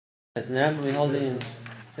Yes, and the Rambam we holding in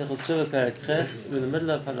Hilchos Tshuva Perek Ches, we're in the middle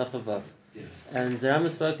of Halacha Vav, and the Rambam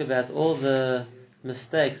spoke about all the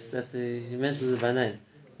mistakes that he mentions by name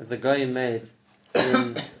that the Goyim made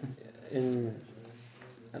in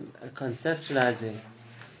conceptualizing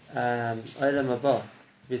Olam Haba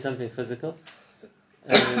to be something physical,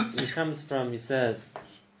 and it comes from, he says,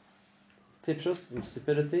 titrus, from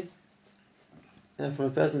stupidity, and from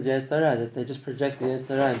a person's Yetzer Hara, that they just project the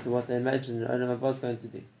Yetzer Hara into what they imagine Olam Haba is going to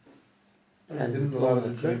be. And didn't a lot of the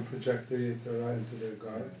Goyim project their Yetzer Hara into their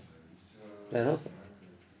God? That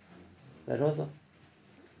also.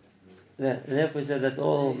 Yeah, and therefore we said that's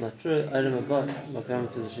all not true. Olam Haba, like the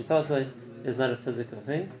Rambam says, Shitasai, is not a physical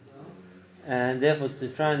thing, and therefore to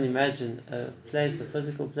try and imagine a place of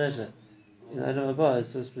physical pleasure in Olam Haba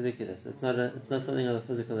is just ridiculous. It's not something on a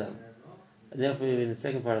physical level. And therefore, in the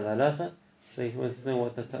second part of the halacha, so he wants to know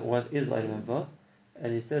what is Olam Haba,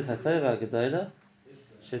 and he says Hatova Gedola.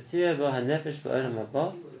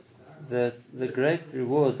 The great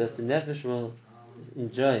reward that the nefesh will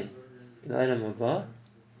enjoy in Olam Haba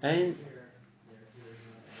ain't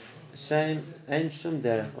shum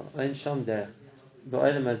derech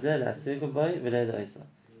ba'olam hazeh la'asigu b'ay v'lei l'oisa.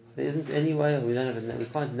 There isn't any way, we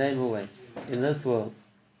can't name a way in this world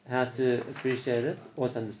how to appreciate it or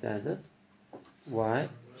to understand it. Why?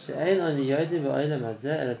 She'ein ani yodim ba'olam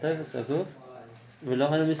hazeh ela tovus haguf. In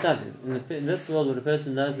this world, what a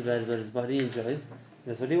person knows about is what his body enjoys,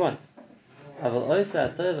 that's what he wants. That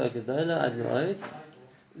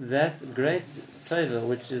great tova,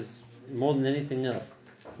 which is more than anything else,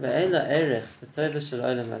 and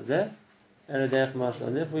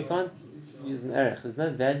if we can't use an erech, there's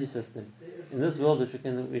no value system in this world which we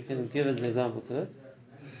can give as an example to it,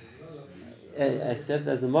 except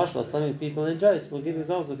as a marshal, something people enjoy. So we'll give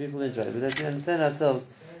examples of people enjoy, but as we understand ourselves,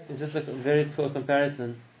 it's just like a very poor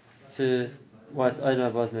comparison to what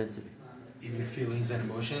Olam Haba is meant to be. Even feelings and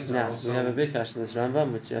emotions are now, also... we have a big question in this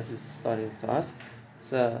Rambam, which Yossi is starting to ask.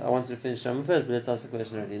 So I wanted to finish Rambam first, but let's ask the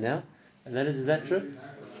question already now. And that is that true?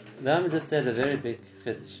 The Rambam just said a very big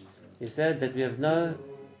chiddush. He said that we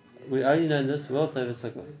only know in this world Tovus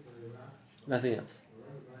Haguf, nothing else.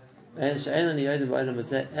 And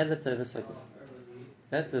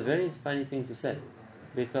that's a very funny thing to say,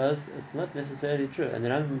 because it's not necessarily true, and the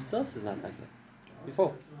Rambam himself says not like that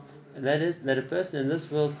before. And that is that a person in this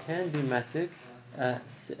world can be masik a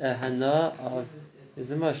hana of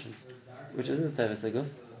his emotions, which isn't the Tovus Haguf.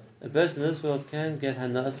 A person in this world can get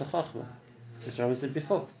hana as a chachma, which Rambam said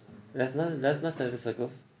before. That's not Tovus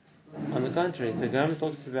Haguf. On the contrary, the Gemara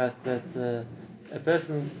talks about that a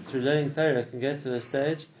person through learning Torah can get to a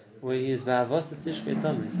stage where he is v'avasa tishkei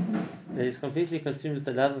tamid, that he's completely consumed with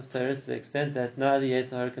the love of Torah to the extent that no other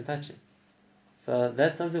Yetzer Hara can touch him. So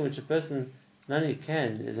that's something which a person not only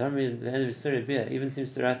can, the end of his Surah Biyah even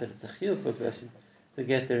seems to write that it's a chiyuv for a person to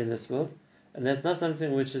get there in this world, and that's not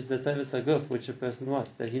something which is the Tovus Haguf which a person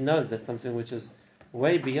wants, that he knows that's something which is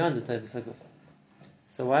way beyond the Tovus Haguf.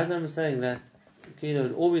 So why is Rambam saying that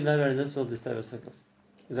all we know about in this world is Tovus Haguf?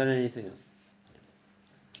 We don't know anything else.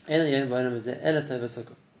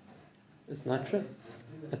 It's not true.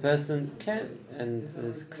 A person can and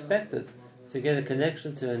is expected to get a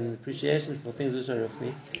connection to an appreciation for things which are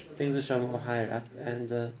ruchni, things which are more higher up, and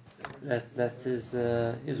that's his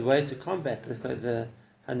way to combat the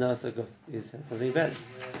hanas haguf. Is something bad.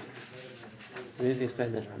 So we need to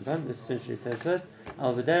explain that Rambam. This essentially says first,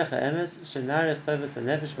 al b'derech ha'emes shenarich tovus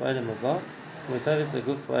hanefesh b'olam haba u'tovus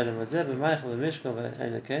haguf b'olam hazeh b'maychel b'mishkal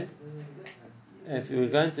v'ein hakein. If we were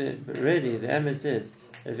going to really, the emes is,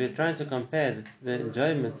 if you're trying to compare the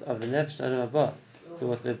enjoyment of the nefesh Olam Haba to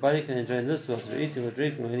what the body can enjoy in this world, through eating or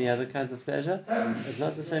drinking or any other kinds of pleasure, it's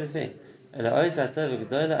not the same thing. The tova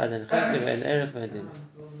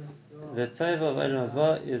of Olam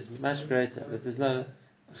Haba is much greater. That there's no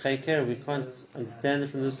chayker, we can't understand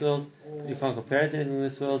it from this world, we can't compare it to anything in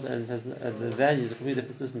this world, and the value is a completely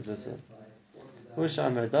different system to this world.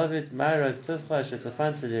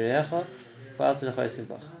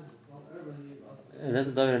 And that's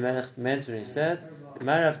what David HaMelech meant when he said, how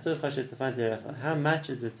much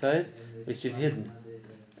is the tov which you've hidden?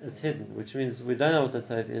 It's hidden, which means we don't know what the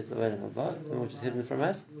tov is of Olam Haba, which is hidden from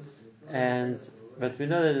us, but we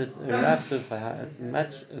know that it's a raf tov,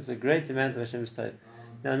 it's a great amount of Hashem's tov.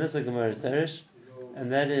 Now, in this Gemara is Derish,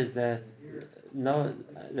 and that is that no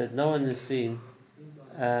one has seen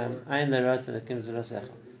Ayin Le'ras and Akim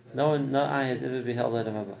Zulasecha. No eye has ever beheld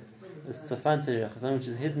Olam Haba. It's tzafan terech, something which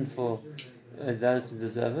is hidden for those who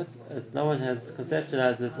deserve it. No one has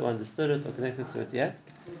conceptualized it or understood it or connected to it yet.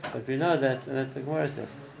 But we know that, and that's what the Gemara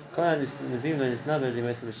says.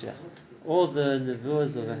 All the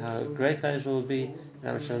nevuahs of how great Klal Yisrael will be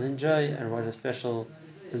how much they'll enjoy, and what a special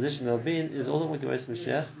position they'll be in, is all the way to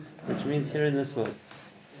Mashiach, which means here in this world.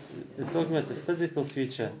 It's talking about the physical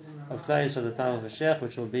future of Klal Yisrael, the time of Mashiach,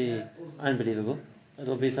 which will be unbelievable.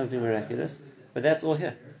 It'll be something miraculous, but that's all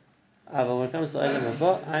here. But when it comes to Olam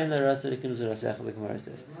Haba, Ain la rasa likim zu rasecha, the Gemara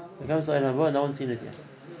says. When it comes to Olam Haba, no one's seen it yet,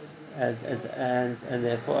 and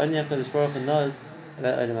therefore only HaKadosh Baruch Hu knows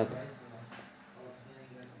about Olam Haba.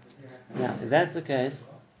 Now, if that's the case,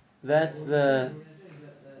 that's the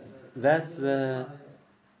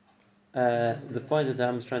point that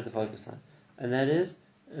I'm trying to focus on, and that is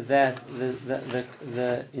that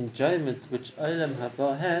the enjoyment which Olam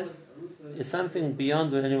Haba has is something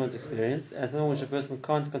beyond what anyone's experienced, and something which a person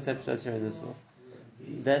can't conceptualize here in this world.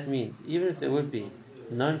 That means, even if there would be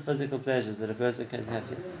non-physical pleasures that a person can have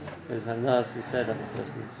here, there's hana, as we said, of a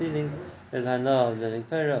person's feelings, there's hana of learning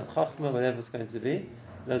Torah, of chachma, whatever it's going to be,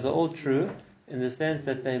 those are all true in the sense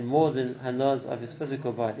that they're more than hanas of his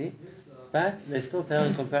physical body, but they still pale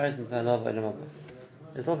in comparison to hana of Olam Haba.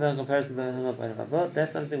 They still pale in comparison to hana of Olam Haba.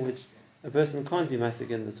 That's something which a person can't be masik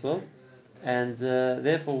in this world. And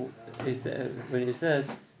therefore, when he says,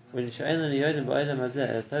 when it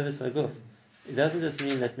doesn't just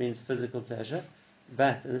mean that means physical pleasure,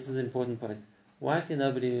 but, and this is the important point, why can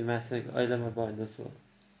nobody be masik Olam Haba in this world?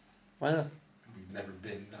 Why not? We've never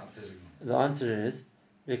been not physical. The answer is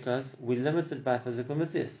because we're limited by physical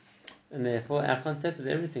mitzvahs, and therefore our concept of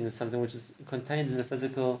everything is something which is contained in the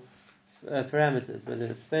physical parameters, whether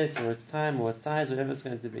it's space or it's time or it's size, whatever it's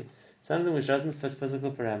going to be. Something which doesn't fit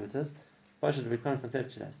physical parameters, we can't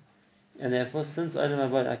conceptualize. And therefore, since Olam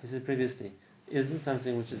Haba, like I said previously, isn't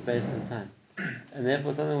something which is based on time, and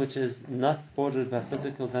therefore something which is not bordered by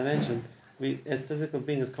physical dimension, we as physical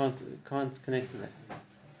beings can't connect to that.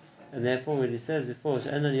 And therefore, when he says before, he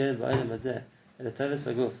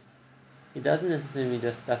doesn't necessarily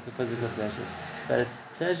just about the physical pleasures, but it's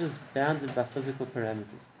pleasures bounded by physical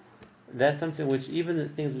parameters. That's something which, even the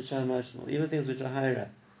things which are emotional, even things which are higher,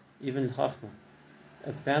 even chachma,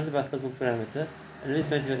 it's bounded by physical parameter. And let me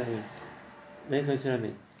explain to you what I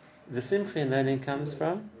mean. The simcha in learning comes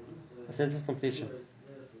from a sense of completion.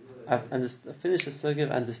 I've finished the sugya,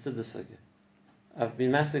 I've understood the sugya. I've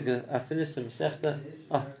been master, I've finished the Masechta,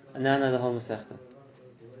 and now I know the whole Masechta.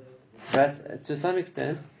 But to some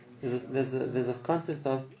extent, there's a concept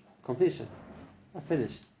of completion. I've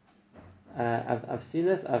finished. I've seen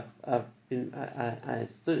it. I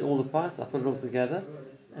studied all the parts. I put it all together,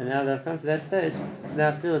 and now that I've come to that stage, so now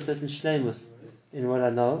I feel a certain shleimus in what I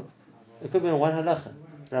know. It could be in one halacha,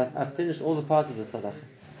 but I've finished all the parts of this halacha.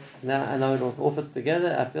 So now I know it all fits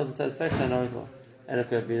together. I feel the satisfaction. I know it all. And it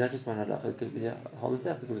could be not just one halacha, it could be a whole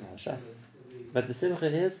Masechta, it could be the whole Shas. But the simcha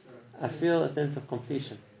is, I feel a sense of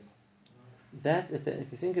completion. That, if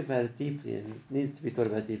you think about it deeply, and it needs to be thought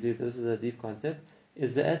about deeply because this is a deep concept,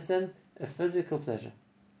 is be'etzem a physical pleasure.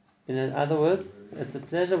 In other words, it's a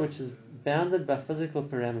pleasure which is bounded by physical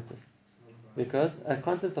parameters. Because a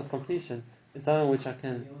concept of completion is something which I've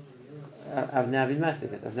now been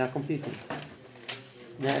mastering it, I've now completed it.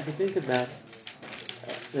 Now, if you think about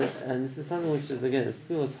and this is something which is, again, it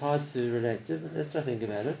feels hard to relate to, but let's try to think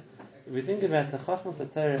about it. If we think about the Chachmas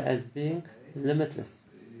HaTorah as being limitless,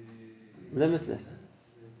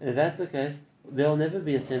 if that's the case, there'll never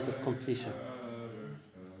be a sense of completion.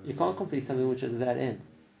 You can't complete something which is without end.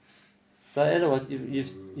 So, what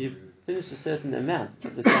you've finished a certain amount,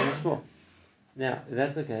 but there's so much more. Now, if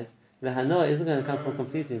that's the case, the Hana isn't going to come from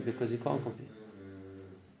completing because you can't complete.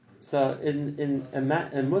 So, in a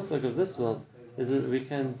musag of this world, is that we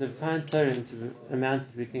can define Torah into amounts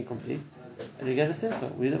that we can complete, and we get a simcha.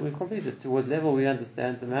 We've completed to what level we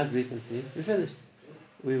understand, the amount we can see. We finished.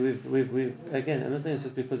 We've again. I'm not saying it's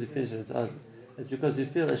just because we finished it. It's over. It's because we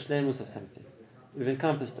feel a shleimus of something. We've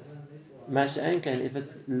encompassed it. Masha'enken, if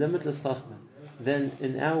it's limitless chachma, then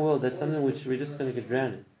in our world that's something which we're just going to get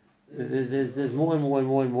drowned in. There's more and more and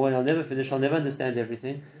more and more, and I'll never finish. I'll never understand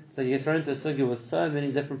everything. So you get thrown into a sugya with so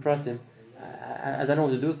many different pratim. I don't know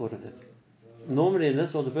what to do with all of them. Normally in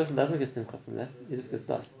this world, the person doesn't get simcha from that; he just gets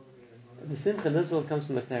lost. The simcha in this world comes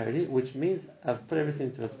from the clarity, which means I've put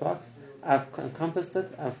everything into its box, I've encompassed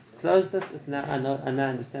it, I've closed it. It's now I now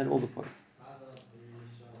understand all the points.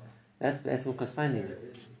 That's the essence of confining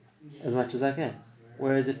it as much as I can.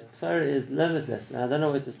 Whereas if Torah is limitless, and I don't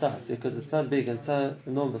know where to start because it's so big and so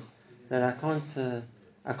enormous that I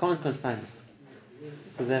can't confine it.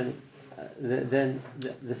 So then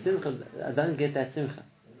the simcha, I don't get that simcha.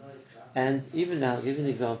 And even now, I'll give you an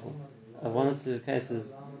example of one or two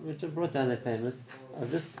cases which have brought down their famous,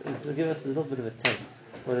 of just to give us a little bit of a taste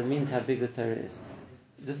what it means how big the Torah is.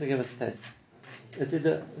 Just to give us a taste.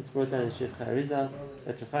 It's brought down in Shir Charizal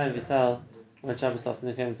that Chaim Vital When Shabbos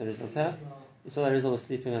afternoon came to Rizal's house, he saw that Rizal was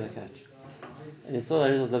sleeping on the couch. And he saw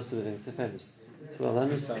that Rizal's lips were moving. It's famous. It's well known.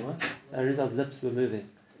 Rizal's lips were moving.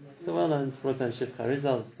 It's well known. It's brought down Shivcha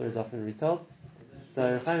Rizal. The story is often retold.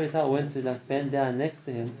 So Chaim Vital went to bend down next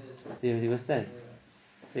to him to hear what he was saying.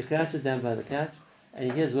 So he crouches down by the couch and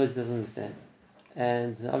he hears words he doesn't understand.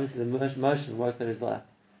 And obviously the motion woke the Rizal up.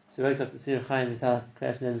 So he wakes up to see Chaim Vital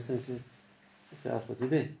crashing down listening to him. He said, "Ask what you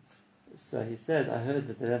do." So he says, "I heard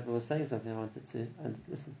that the Rebbe was saying something. I wanted to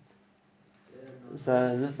listen."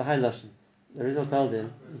 So behind Lashon, the Rizal told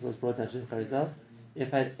him, this was brought down Shivcha Rizal,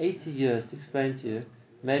 if I had 80 years to explain to you,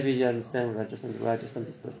 maybe you understand what I just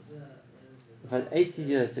understood. If I had 80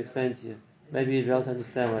 years to explain to you, maybe you'd be able to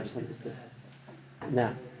understand what I just understood.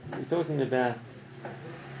 Now, we're talking about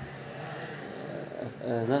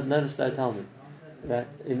not a slow Talmud. Right?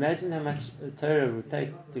 Imagine how much Torah would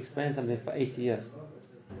take to explain something for 80 years.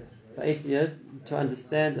 For 80 years, to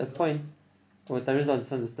understand a point, what the result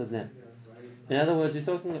is understood now. In other words, we're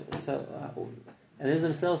talking, and there's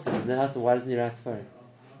themselves, and they ask them, why doesn't he write Sfarim?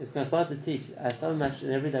 He's going to start to teach so much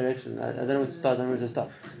in every direction, I don't know where to start, I don't know where to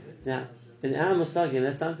stop. Now, in our Musagim,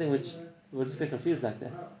 that's something which we'll just get confused like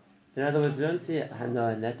that. In other words, we don't see Hana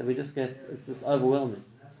in that, we just get, it's just overwhelming.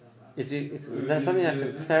 That's something I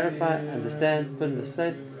can clarify, understand, put in this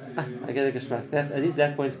place, I get a geschmack. At least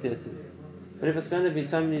that point's clear to me. But if it's going to be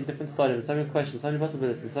so many different stories, so many questions, so many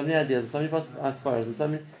possibilities, so many ideas, so many asfaras, and so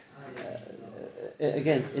many,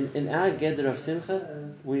 again, in our gather of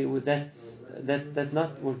simcha, that's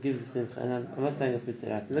not what gives the simcha. And I'm not saying this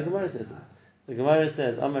mitzvah. The Gemara says it. The Gemara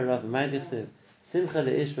says, "Amar Rav, Ma'adich Siv, simcha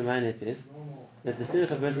leish v'ma'netiv." That the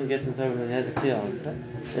simcha person gets in Torah when he has a clear answer.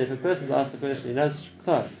 And if a person asks the question, he knows,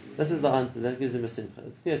 this is the answer. That gives him a simcha.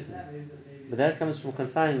 It's clear to him. But that comes from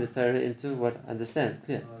confining the Torah into what I understand.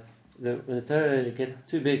 Clear. When the Torah gets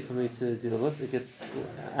too big for me to deal with, it gets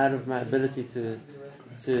out of my ability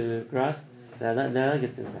to grasp. Now I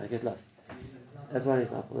get simcha. I get lost. That's one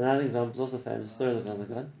example. Another example is also famous, the story of the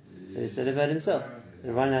God. He said about himself. He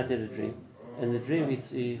ran out, he had a dream. In the dream,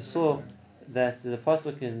 he saw that the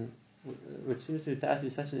pasuk which seems to us be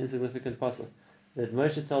such an insignificant pasuk, that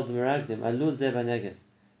Moshe told the Meraglim, "Alu zeh b'negev."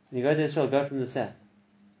 When you go to Israel, go from the south.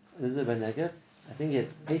 Alu zeh b'negev. I think he had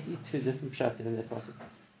 82 different pshatim in that pasuk.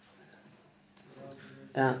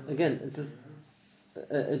 Again, it's just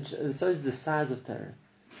it shows the size of Torah,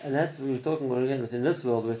 and that's what we're talking about again within this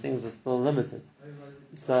world where things are still limited.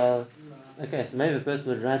 So maybe a person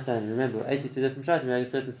would write down and remember 82 different pshatim, make a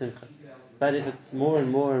certain simcha. But if it's more and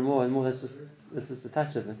more and more and more, that's just a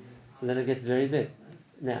touch of it. So then it gets very big.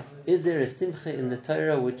 Now, is there a simcha in the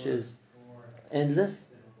Torah which is endless?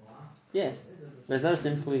 Yes, but it's not a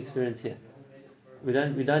simcha we experience here. We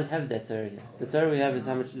don't have that Torah here. The Torah we have is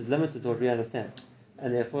how much is limited to what we understand,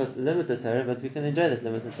 and therefore it's a limited Torah. But we can enjoy that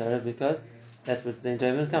limited Torah because that's what the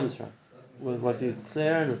enjoyment comes from. With what we've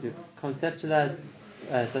clear and what we've conceptualized,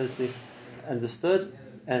 so to speak, understood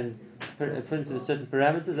and put into certain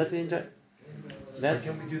parameters that we enjoy. Why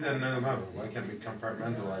can't we do that in Olam Haba? Why can't we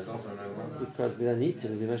compartmentalize also in Olam Haba? Because we don't need to.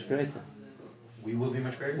 We'll be much greater. We will be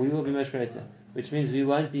much greater? We will be much greater. Which means we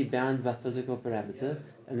won't be bound by physical parameter,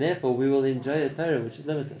 and therefore we will enjoy a Torah which is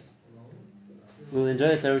limitless. We will enjoy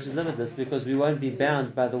a Torah which is limitless because we won't be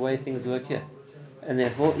bound by the way things work here. And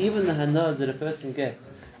therefore, even the hanas that a person gets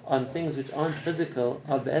on things which aren't physical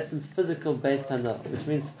are some physical based hana, which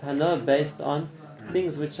means hana based on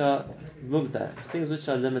things which are mugdar, things which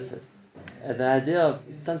are limited. The idea of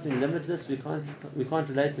something limitless, we can't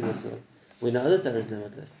relate to this world. We know that Torah is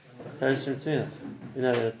limitless. Torah is Shemtzminah. We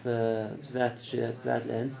know that it's without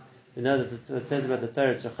end. We know that what it says about the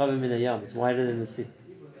Torah, it's Rechavim min hayam, it's wider than the sea.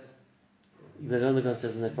 The Vilna Gaon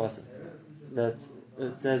says in that passage that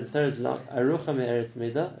it says the Torah is Arucha me'eretz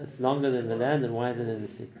midah, it's longer than the land and wider than the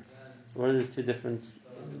sea. So what are these two different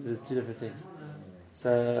things?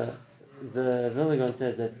 So the Vilna Gaon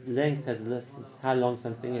says that length has a list, it's how long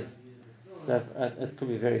something is. So it could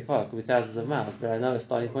be very far, it could be thousands of miles, but I know a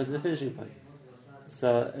starting point and a finishing point.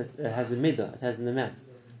 So it has a midah, it has an amount.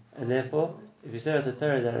 And therefore, if you say about the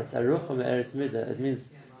Torah that it's aruch me'eretz midah, it means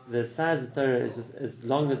the size of the Torah is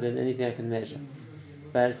longer than anything I can measure.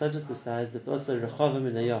 But it's not just the size, it's also rechavim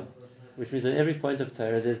min hayam, which means at every point of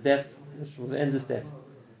Torah there's depth, which will endless depth.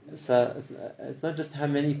 So it's not just how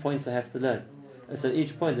many points I have to learn. So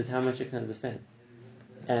each point is how much you can understand.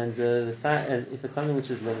 And and if it's something which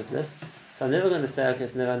is limitless, so I'm never going to say, okay,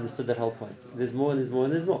 it's never understood that whole point. There's more, and there's more,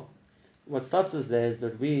 and there's more. What stops us there is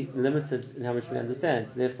that we limited in how much we understand.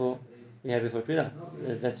 Therefore, we're happy with what we know.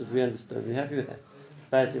 That's what we understood. We're happy with that.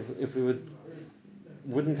 But if we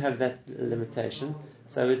wouldn't have that limitation,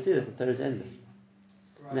 so we'd see that the Torah is endless.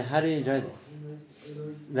 Now, how do you enjoy that?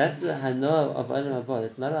 That's the hana of Olam Haba.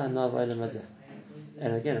 It's not a hana of Olam Hazeh.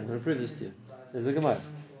 And again, I'm going to prove this to you. There's a Gemara.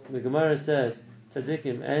 The Gemara says,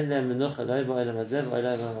 Tzadikim ein lehem menucha lo ba'olam hazeh v'lo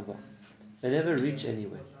ba'olam haba. They never reach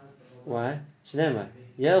anywhere. Why? Shneimar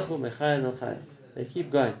yelchu mechayil l'chayil. They keep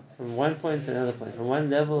going from one point to another point, from one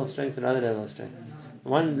level of strength to another level of strength,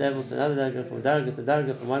 from one level to another darga, from darga to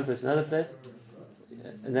darga, from one place to another place.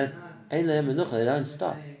 And that's ein lehem menucha. They don't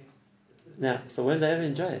stop. Now, so when do they ever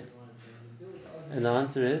enjoy it? And the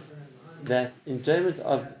answer is that enjoyment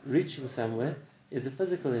of reaching somewhere is a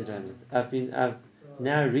physical enjoyment. I've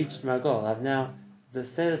now reached my goal. I've now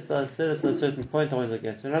set aside a certain point I want to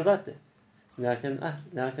get to, and I got there. So now I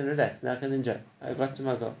can relax. Now I can enjoy. I got to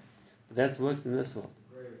my goal. But that's works in this world.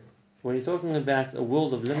 When you're talking about a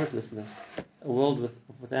world of limitlessness, a world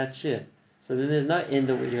without sheer, so then there's no end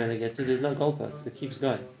of what you're going to get to. There's no goalpost. It keeps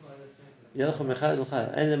going. They never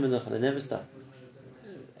stop.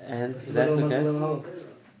 And that's the case.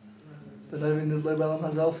 They're not even in the Olam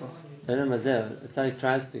Hazeh also. It's like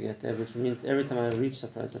tries to get there, which means every time I reach the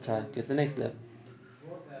place, I try to get the next level.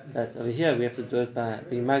 But over here, we have to do it by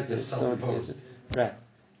being magdalene. Right.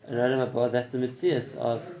 And that's the mitzias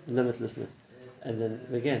of limitlessness. And then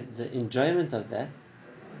again, the enjoyment of that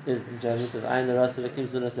is the enjoyment of ayin rasa v'kim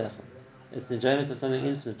zunasecha. It's the enjoyment of something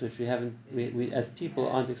infinite, which we as people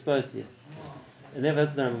aren't exposed to yet. And never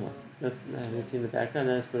heard the Rambam once. We've seen the background,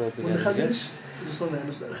 then let's put it all together. When the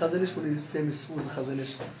Chazon Ish, when he's famous, who was the Chazon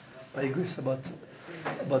Ish? By Igris about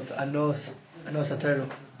Anos Atero,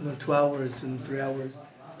 2 hours and 3 hours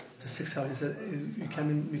to 6 hours. He said you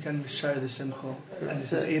can share the simcha, and he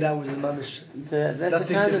says 8 hours in mamish. So that's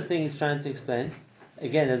the kind of thing he's trying to explain.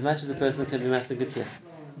 Again, as much as a person can be master.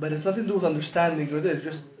 But it's nothing to do with understanding or this.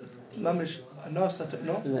 Just mamish Anos Atero.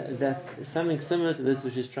 No. That's something similar to this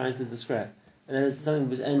which he's trying to describe. And then it's something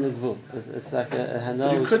which ain't gvul. It's like a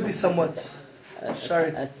hana. You could be somewhat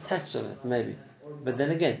attached to it, maybe. But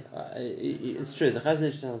then again, it's true. The Chazon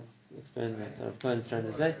Ish, I'll explain what Rav Cohen is trying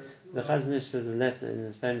to say. The Chazon Ish says a letter,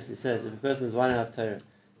 and famously says, if a person is 1 hour of Torah,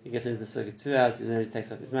 he gets into the circuit 2 hours, he already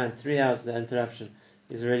takes up his mind. 3 hours without interruption,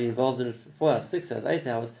 he's already involved in it for 4 hours, 6 hours, 8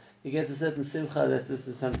 hours. He gets a certain simcha that this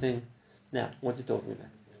is something. Now, what's he talking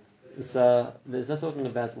about? So, there's not talking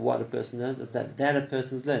about what a person learns, it's that a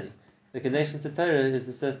person's learning. The connection to Torah is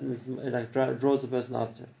draws the person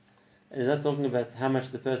after it. And he's not talking about how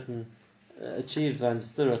much the person achieved or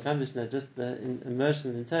understood or accomplished, just the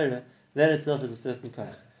immersion in Torah. That itself is a certain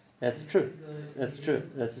koach. That's true. That's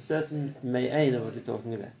a certain me'ain of what you're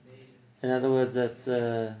talking about. In other words, that's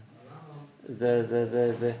the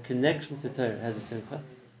connection to Torah has a simcha.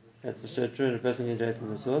 That's for sure true, and a person can enjoy it in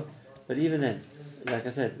this world. But even then, like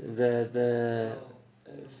I said, the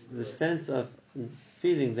sense of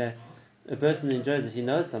feeling that a person enjoys it, he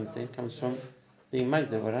knows something, comes from being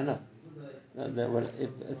magdal, what I know.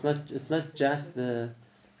 It's not just the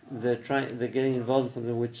getting involved in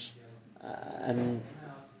something which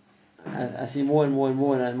I see more and more and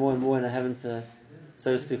more and more and more, and I haven't, so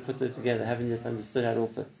to speak, put it together. I haven't yet understood how it all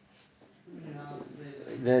fits.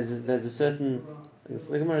 There's a certain,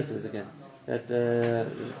 the Gemara says again that the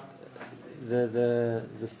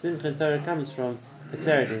simcha in Torah comes from the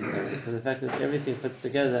clarity in Torah, from the fact that everything fits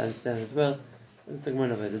together, understand it well. It's the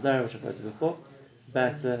Gemara of Desire, which I've quoted before,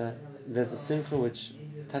 but there's a simcha which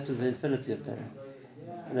touches the infinity of Torah,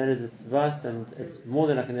 and that is, it's vast and it's more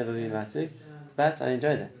than I can ever be masig, but I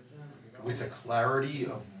enjoy that. With a clarity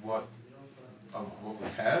of what we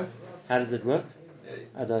have. How does it work?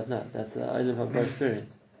 I don't know. That's the Olam Haba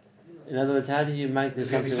experience. In other words, how do you make this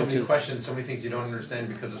something? There's going to be so many questions, so many things you don't understand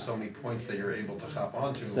because of so many points that you're able to hop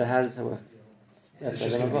onto. So how does that work? It's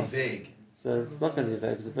just going to be vague. So it's not going to be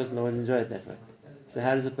vague because the person won't enjoy it that way. So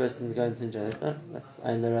how does a person going to enjoy it? That's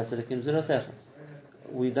ayin rasa v'kim zunasecha.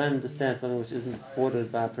 We don't understand something which isn't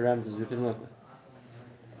bordered by parameters we can work with.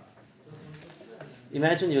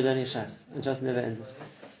 Imagine you're learning Shas, and Shas never ended.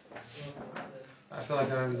 I feel like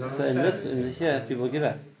I don't So in here, people give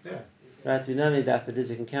up. Yeah. Right? You know how many daf it is,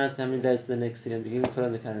 you can count how many days to the next year, and you can put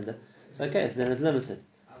on the calendar. So okay, so then it's limited.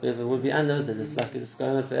 But if it would be unlimited, it's like it's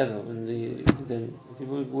going on forever. Then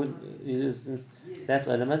people would use, that's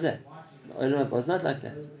Olam Hazeh. Olam Haba is not like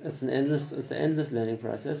that. It's an endless learning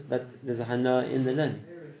process, but there's a hana in the learning.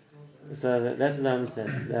 So that's what Rambam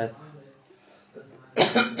says,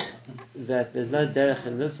 that there's no derech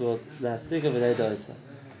in this world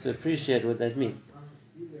to appreciate what that means,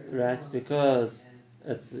 right? Because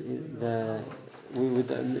it's in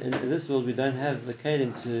this world we don't have the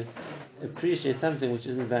kelim to appreciate something which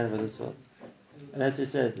isn't bound by this world. And as we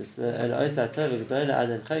said, it's you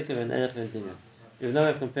have no way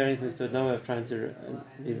of comparing things to it, no way of trying to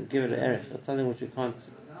give it an erech. It's something which we can't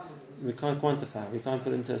we can't quantify, we can't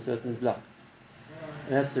put into a certain block.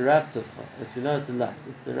 And that's the Rav Tuvcha. That we know it's a light.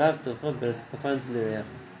 It's the Rav Tuvcha, but it's the Qantziliriyah.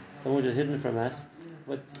 Something which is hidden from us,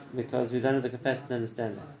 but because we don't have the capacity to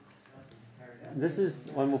understand that. This is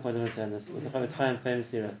one more point I want to say on this. What the Chavetz Chaim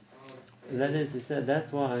famously wrote. And that is, he said,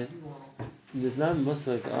 that's why there's no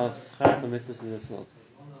musag of schar for mitzvahs in this world.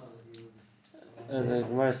 The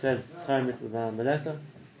Gemara says, schar mitzvahs now meleka,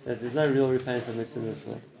 that there's no real repayment for mitzvahs in this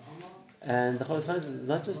world. And the Chavetz Chaim says,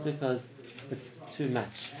 not just because it's too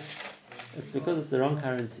much, it's because it's the wrong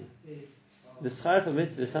currency. The schar for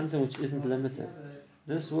mitzvah is something which isn't limited.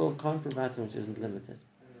 This world can't provide something which isn't limited.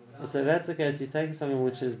 And so if that's the case, you're taking something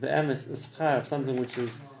which is be'emes, a schar of something which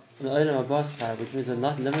is an olam haba schar, which means a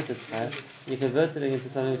not limited schar, you're converting it into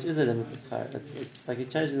something which is a limited schar. It's like you're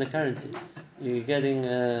changing the currency. You're getting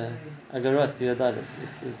a garot for your dollars.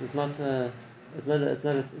 It's not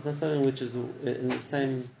something which is in the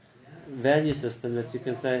same value system that you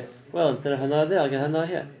can say, well, instead of hana there, I'll get hana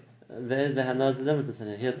here. There the hana is a limited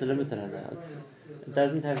hana. Here it's a limited hana. It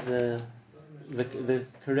doesn't have the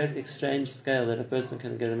correct exchange scale that a person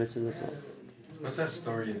can get a mitzvah in this world. What's that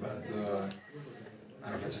story about the, I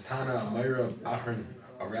don't know if it's a Tana, a Meira, Achron,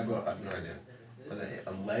 a Rebbe, I have no idea. But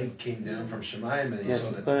a leg came down from Shemayim and he saw that... Yes,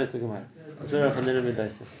 the story is a Gemara. The story of Chanina ben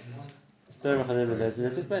Dosa. The story of Chanina ben Dosa.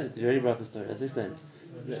 Let's explain it. You already brought the story. Let's explain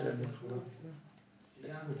it.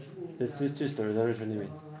 There's two stories. I don't know which one you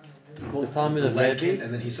mean. Well, the Talmud of Rebbe,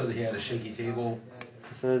 and then he saw that he had a shaky table.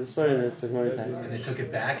 So there's a story that's the Gemara times. And they took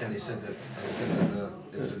it back, and they said that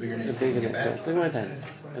there was a bigger nest. It's the Gemara times.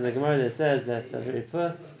 And the Gemara there says that they're very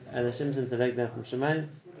poor, and Hashem sent a leg down from Shemayim,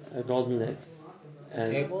 a golden leg.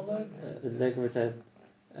 And table leg? A leg of a table.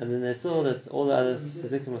 And then they saw that all the other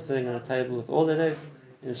tzaddikim were sitting on a table with all their legs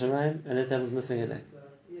in Shemayim, and their table was missing a leg.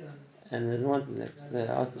 And they didn't want the leg. So they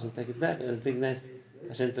asked Hashem to take it back, and a big nest,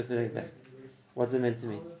 Hashem took the leg back. What's it meant to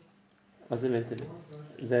mean? What's it meant to mean?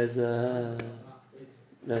 There's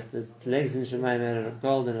legs in Shemayim made out of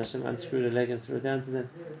gold, and Hashem unscrewed a leg and threw it down to them.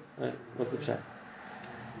 What's the pshat?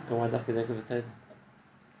 And why not be leg of a table?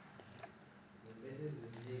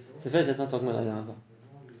 So first, let's not talk about Olam Haba.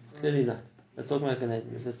 Clearly not. Let's talk about Gan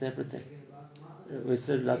Eden. It's a separate thing. We've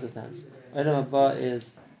said lots of times. Olam Haba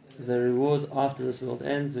is the reward after this world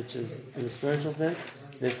ends, which is in the spiritual sense.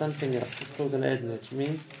 There's something else. It's called Gan Eden, which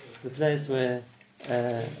means the place where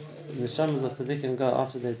the neshamas of tzaddikim go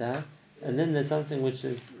after they die. And then there's something which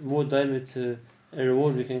is more domed to a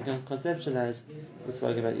reward we can conceptualize. We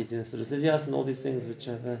spoke about eating the Sudas Levias and all these things which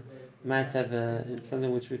might have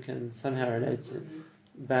something which we can somehow relate to.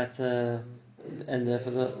 But and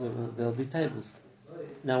therefore there'll be tables.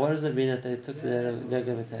 Now, what does it mean that they took the leg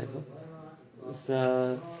of a table?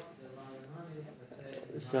 So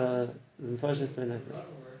the Mepharshim explain like this.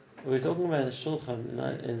 What we're talking about a shulchan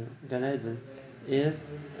in Gan Eden is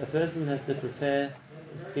a person has to prepare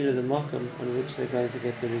either the makom on which they're going to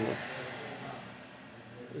get the reward.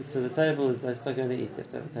 So the table is like going to eat. You have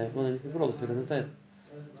to have a table, and you can put all the food on the table.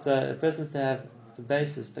 So a person has to have the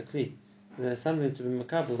basis, the kli. There's something to be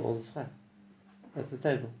makabel all the schar. That's the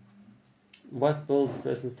table. What builds a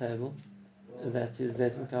person's table? That is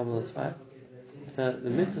that makabel the schar. So the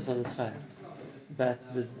mitzvahs on the schar, but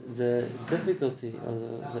the difficulty or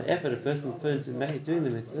the effort a person put into doing the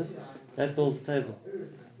mitzvahs, that builds the table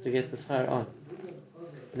to get the schar on.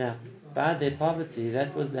 Now, by their poverty,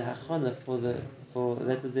 that was the hachana that was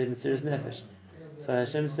their Mesiras Nefesh. So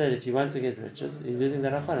Hashem said, if you want to get riches, you're losing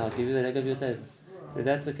that hachana. I'll give you the leg of your table. If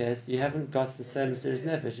that's the case, you haven't got the same Mesiras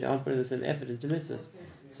Nefesh. You aren't putting the same effort into mitzvahs,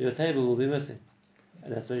 so your table will be missing.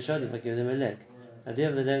 And that's what he showed them by giving them a leg. The idea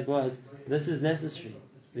of the leg was, this is necessary.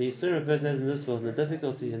 The yisurim a person has in this world, and the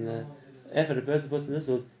difficulty and the effort a person puts in this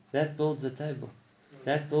world, that builds the table.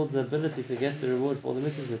 That builds the ability to get the reward for all the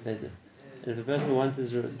mitzvahs that they do. And if a person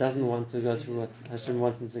doesn't want to go through what Hashem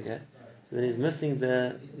wants him to get, so then he's missing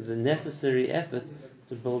the necessary effort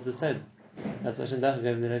to build this table. That's why Hashem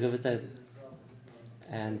gave him the leg of a table.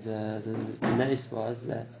 And the nace was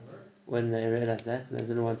that when they realized that, and they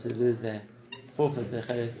didn't want to lose their forfeit,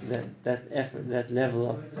 that effort, that level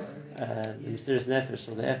of the Mesiras Nefesh,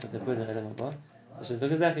 or the effort they put in Olam Haba, Hashem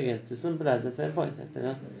took it back again to symbolize that same point,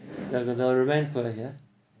 that they'll remain poor here,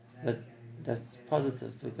 but that's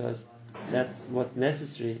positive because that's what's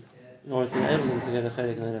necessary in order to enable them to get a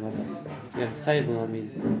chelik in Olam Haba, to get a table,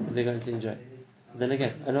 that they're going to enjoy. Then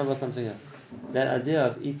again, I know about something else. That idea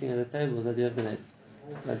of eating at a table is the idea of the name.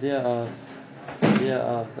 The idea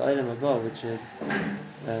of the Olam Haba, which is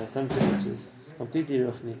something which is completely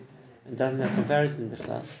ruchni and doesn't have comparison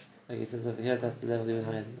b'chlal. Like he says over here, that's the level even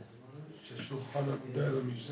higher than that.